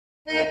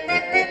On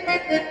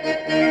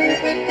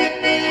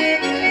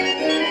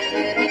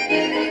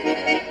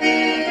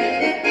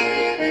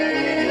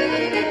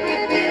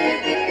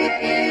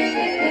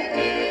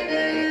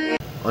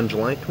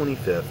July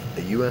 25th,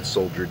 a U.S.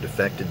 soldier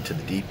defected to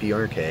the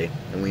DPRK,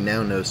 and we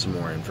now know some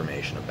more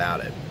information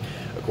about it.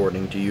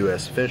 According to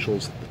U.S.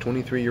 officials, the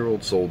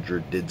 23-year-old soldier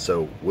did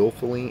so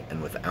willfully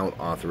and without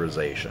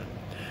authorization.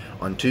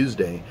 On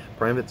Tuesday,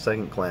 Private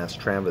Second Class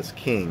Travis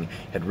King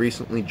had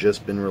recently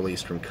just been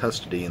released from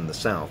custody in the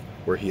South,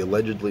 where he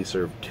allegedly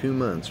served 2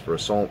 months for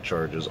assault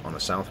charges on a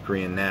South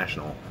Korean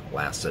national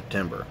last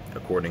September,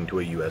 according to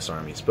a U.S.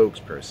 Army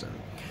spokesperson.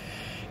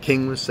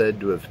 King was said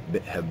to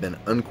have been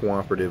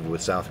uncooperative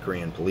with South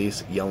Korean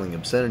police, yelling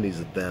obscenities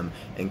at them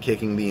and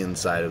kicking the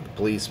inside of the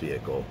police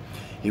vehicle.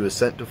 He was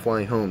set to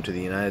fly home to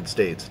the United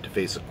States to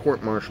face a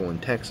court-martial in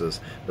Texas,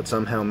 but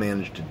somehow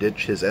managed to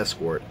ditch his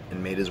escort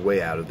and made his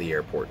way out of the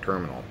airport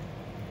terminal.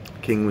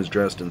 King was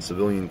dressed in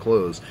civilian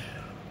clothes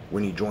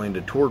when he joined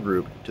a tour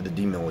group to the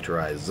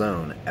demilitarized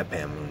zone at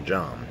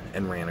Panmunjom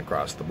and ran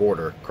across the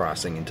border,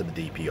 crossing into the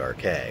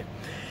DPRK.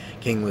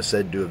 King was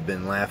said to have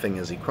been laughing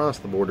as he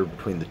crossed the border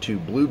between the two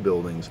blue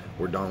buildings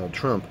where Donald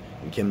Trump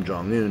and Kim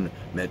Jong-un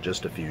met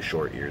just a few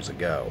short years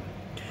ago.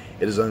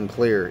 It is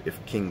unclear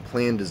if King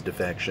planned his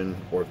defection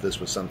or if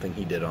this was something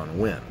he did on a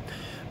whim,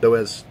 though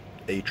as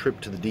a trip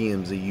to the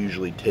DMZ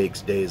usually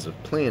takes days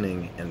of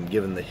planning, and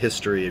given the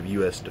history of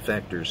U.S.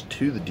 defectors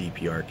to the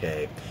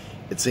DPRK,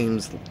 it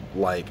seems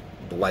like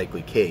the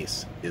likely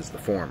case is the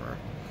former.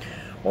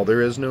 While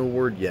there is no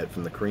word yet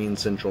from the Korean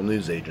Central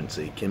News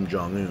Agency, Kim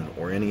Jong-un,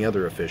 or any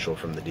other official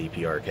from the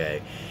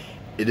DPRK,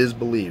 it is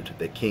believed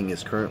that King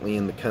is currently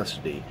in the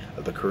custody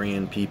of the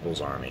Korean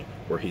People's Army,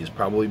 where he is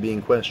probably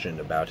being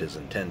questioned about his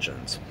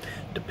intentions.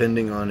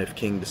 Depending on if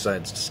King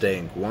decides to stay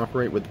and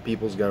cooperate with the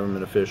people's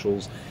government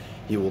officials,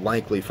 he will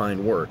likely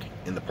find work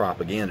in the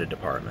propaganda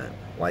department,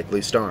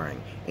 likely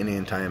starring in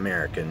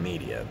anti-American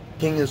media.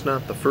 King is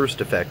not the first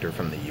defector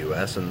from the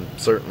U.S., and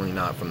certainly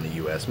not from the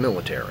U.S.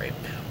 military.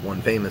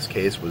 One famous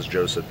case was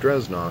Joseph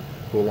Dresnok,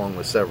 who along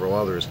with several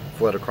others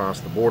fled across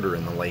the border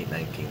in the late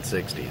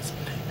 1960s.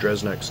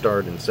 Dresnok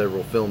starred in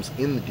several films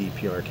in the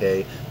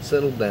DPRK,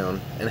 settled down,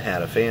 and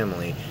had a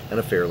family and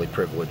a fairly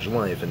privileged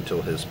life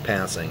until his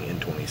passing in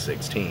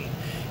 2016.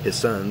 His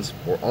sons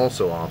were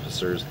also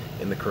officers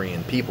in the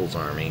Korean People's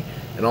Army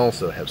and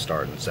also have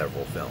starred in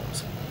several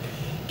films.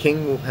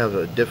 King will have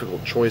a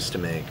difficult choice to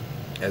make,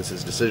 as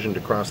his decision to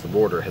cross the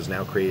border has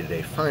now created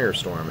a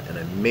firestorm and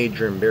a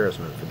major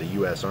embarrassment for the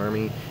U.S.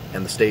 Army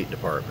and the State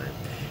Department,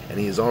 and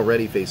he is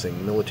already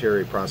facing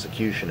military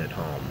prosecution at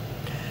home.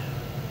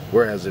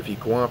 Whereas if he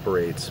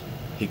cooperates,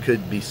 he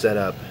could be set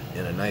up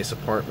in a nice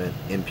apartment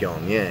in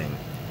Pyongyang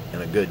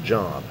and a good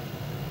job,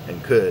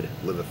 and could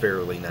live a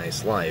fairly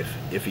nice life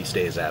if he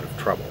stays out of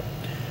trouble.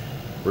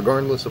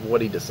 Regardless of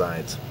what he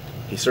decides,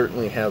 he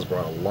certainly has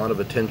brought a lot of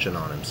attention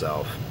on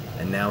himself,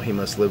 and now he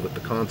must live with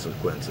the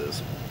consequences,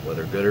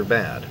 whether good or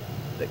bad,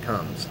 that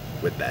comes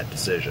with that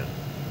decision.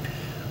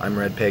 I'm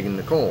RedPagan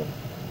Nicole,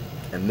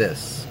 and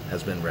this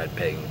has been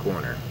RedPagan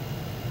Corner.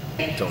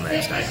 Until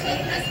next time.